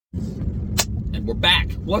And we're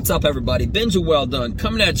back. What's up, everybody? Benja Well Done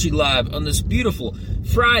coming at you live on this beautiful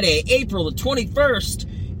Friday, April the 21st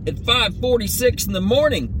at 5:46 in the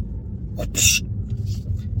morning.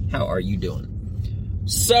 How are you doing?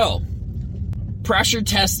 So, pressure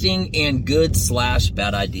testing and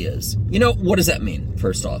good/bad ideas. You know, what does that mean,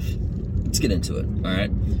 first off? Let's get into it, all right?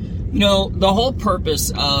 You know, the whole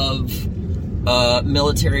purpose of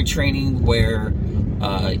military training where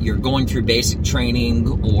you're going through basic training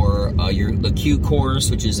or the Q course,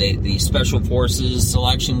 which is the Special Forces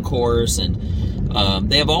selection course, and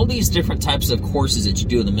they have all these different types of courses that you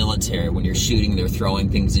do in the military when you're shooting, they're throwing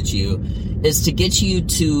things at you, is to get you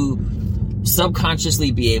to subconsciously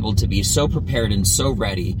be able to be so prepared and so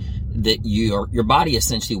ready that your body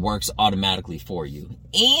essentially works automatically for you,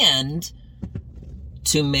 and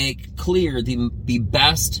to make clear the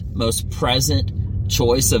best, most present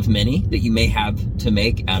choice of many that you may have to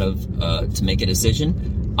make to make a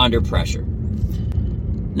decision under pressure.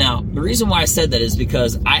 Now, the reason why I said that is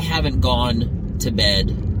because I haven't gone to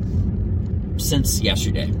bed since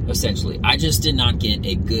yesterday, essentially. I just did not get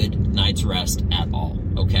a good night's rest at all,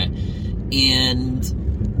 okay? And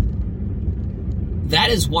that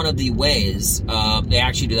is one of the ways, they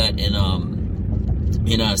actually do that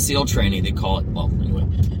in SEAL training, they call it, well, anyway,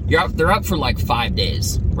 they're up for like 5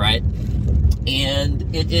 days, right?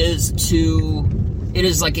 And it is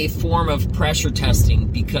like a form of pressure testing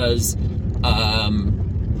because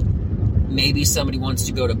maybe somebody wants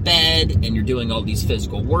to go to bed and you're doing all these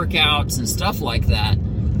physical workouts and stuff like that.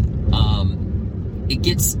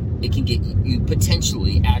 It can get you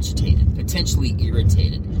potentially agitated, potentially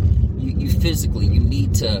irritated. You physically, you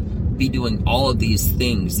need to be doing all of these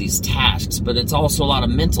things, these tasks, but it's also a lot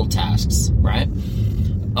of mental tasks, right?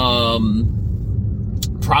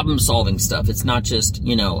 Problem solving stuff. It's not just,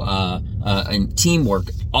 and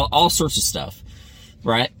teamwork, all sorts of stuff,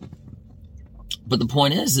 right? But the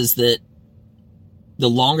point is that the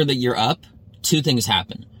longer that you're up, two things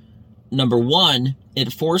happen. Number one,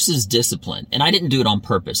 it forces discipline. And I didn't do it on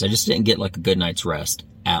purpose. I just didn't get like a good night's rest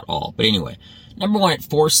at all. But anyway, number one, it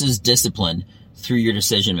forces discipline through your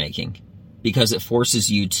decision making because it forces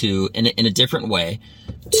you to, in a different way,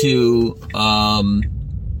 to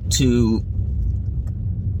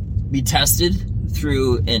be tested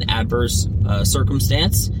through an adverse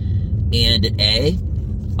circumstance, and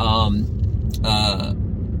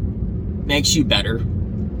makes you better,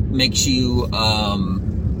 makes you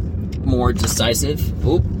more decisive.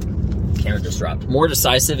 Oop, camera just dropped. More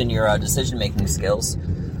decisive in your decision-making skills.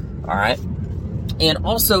 All right, and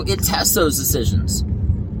also it tests those decisions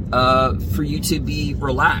for you to be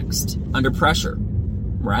relaxed under pressure,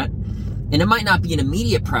 right? And it might not be an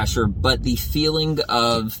immediate pressure, but the feeling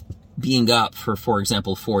of being up for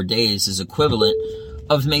example, 4 days is equivalent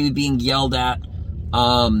of maybe being yelled at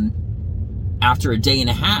after a day and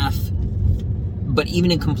a half, but even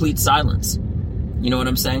in complete silence. You know what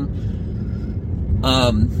I'm saying?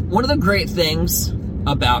 One of the great things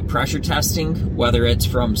about pressure testing, whether it's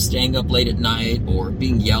from staying up late at night or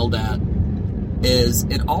being yelled at, is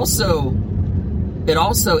it also,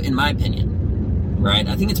 in my opinion, right?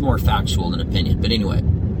 I think it's more factual than opinion, but anyway,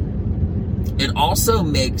 it also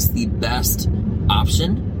makes the best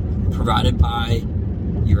option provided by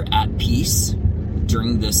you're at peace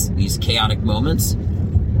during these chaotic moments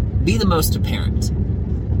be the most apparent.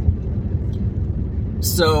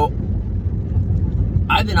 So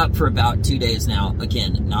I've been up for about 2 days now,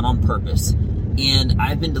 again, not on purpose, and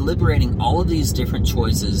I've been deliberating all of these different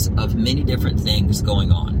choices of many different things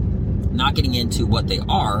going on. Not getting into what they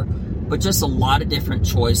are, but just a lot of different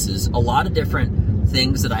choices, a lot of different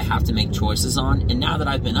things that I have to make choices on. And now that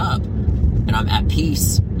I've been up and I'm at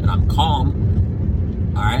peace and I'm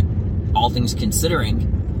calm, all right, all things considering,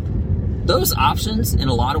 those options in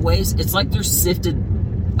a lot of ways, it's like they're sifted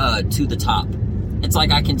to the top. It's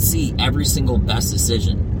like I can see every single best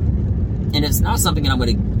decision. And it's not something that I'm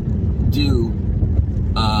going to do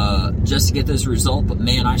just to get this result, but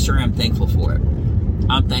man, I sure am thankful for it.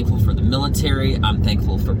 I'm thankful for the military. I'm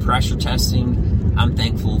thankful for pressure testing. I'm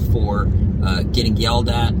thankful for getting yelled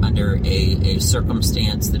at under a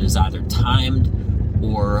circumstance that is either timed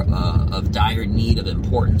or of dire need of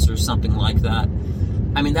importance or something like that.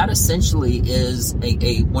 I mean, that essentially is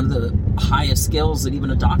one of the highest skills that even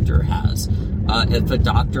a doctor has. If a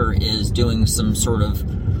doctor is doing some sort of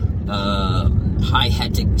high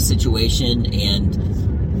hectic situation and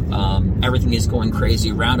everything is going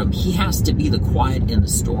crazy around him, he has to be the quiet in the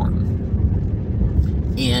storm.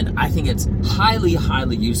 And I think it's highly,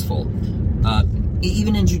 highly useful.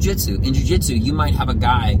 Even in jiu-jitsu. In jiu-jitsu, you might have a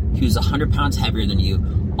guy who's 100 pounds heavier than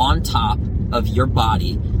you on top of your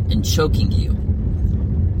body and choking you.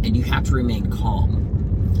 and you have to remain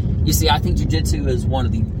calm. You see, I think jiu-jitsu is one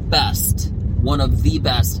of the best,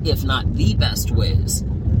 if not the best ways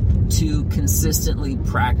to consistently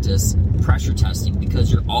practice pressure testing,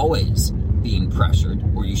 because you're always being pressured,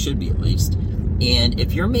 or you should be at least. And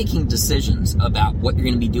if you're making decisions about what you're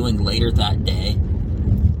going to be doing later that day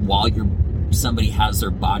while somebody has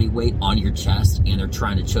their body weight on your chest and they're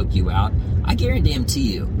trying to choke you out, I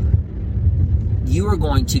guarantee you are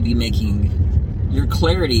going to be your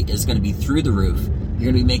clarity is going to be through the roof.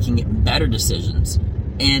 You're going to be making better decisions.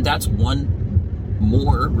 And that's one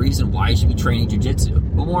more reason why you should be training jiu-jitsu.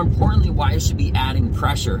 But more importantly, why you should be adding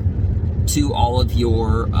pressure to all of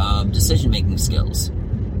your decision-making skills.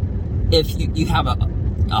 If you have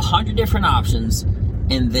 100 different options,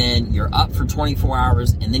 and then you're up for 24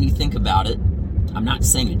 hours, and then you think about it, I'm not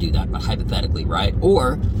saying to do that, but hypothetically, right?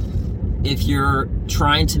 Or if you're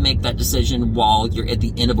trying to make that decision while you're at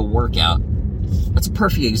the end of a workout, that's a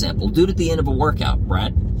perfect example. Do it at the end of a workout,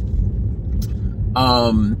 right?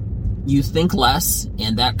 You think less,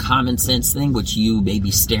 and that common sense thing, which you may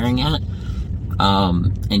be staring at,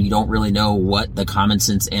 and you don't really know what the common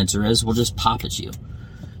sense answer is, will just pop at you.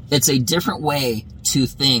 It's a different way to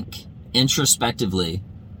think introspectively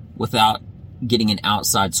without getting an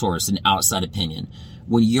outside source, an outside opinion.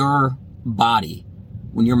 When your mind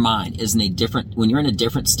is when you're in a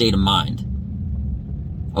different state of mind,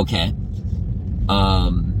 okay,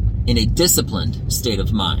 in a disciplined state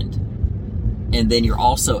of mind, and then you're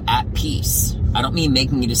also at peace. I don't mean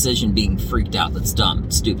making a decision being freaked out. That's dumb.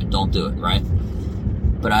 It's stupid. Don't do it, right?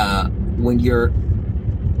 But when you're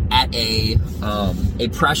at a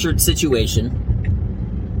pressured situation,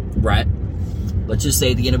 right? Let's just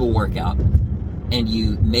say at the end of a workout, and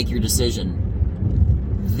you make your decision,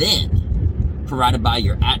 then, provided by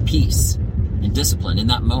you're at peace and disciplined in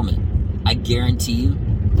that moment, I guarantee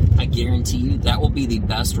you that will be the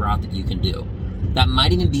best route that you can do. That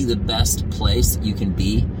might even be the best place you can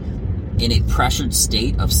be in a pressured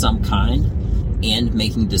state of some kind and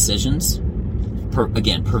making decisions.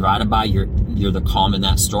 Again, provided by you're the calm in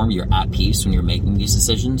that storm, you're at peace when you're making these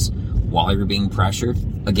decisions while you're being pressured.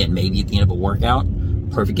 Again, maybe at the end of a workout,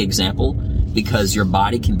 perfect example, because your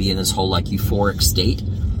body can be in this whole like euphoric state.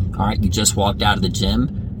 All right, you just walked out of the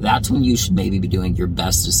gym. That's when you should maybe be doing your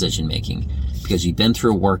best decision making, because you've been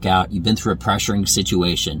through a workout, you've been through a pressuring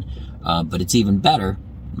situation. But it's even better,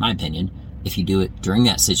 in my opinion, if you do it during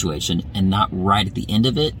that situation and not right at the end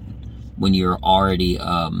of it when you're already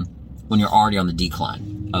on the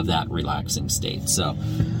decline of that relaxing state. So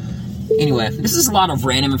anyway, this is a lot of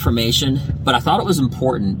random information, but I thought it was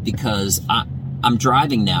important because I'm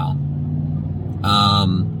driving now.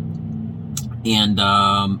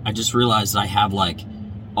 I just realized that I have like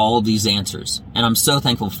all of these answers, and I'm so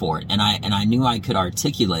thankful for it. And I knew I could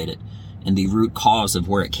articulate it and the root cause of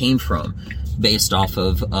where it came from based off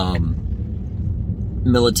of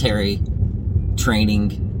military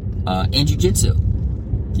training and jiu-jitsu,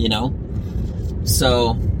 you know?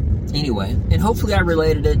 So anyway, and hopefully I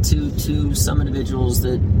related it to some individuals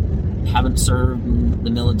that haven't served in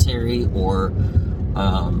the military or,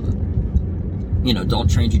 don't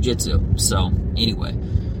train jiu-jitsu. So anyway,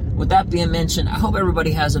 with that being mentioned, I hope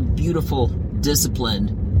everybody has a beautiful,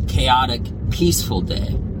 disciplined, chaotic, peaceful day.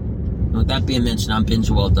 And with that being mentioned, I'm Ben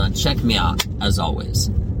Joel Dunn. Check me out, as always.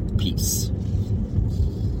 Peace.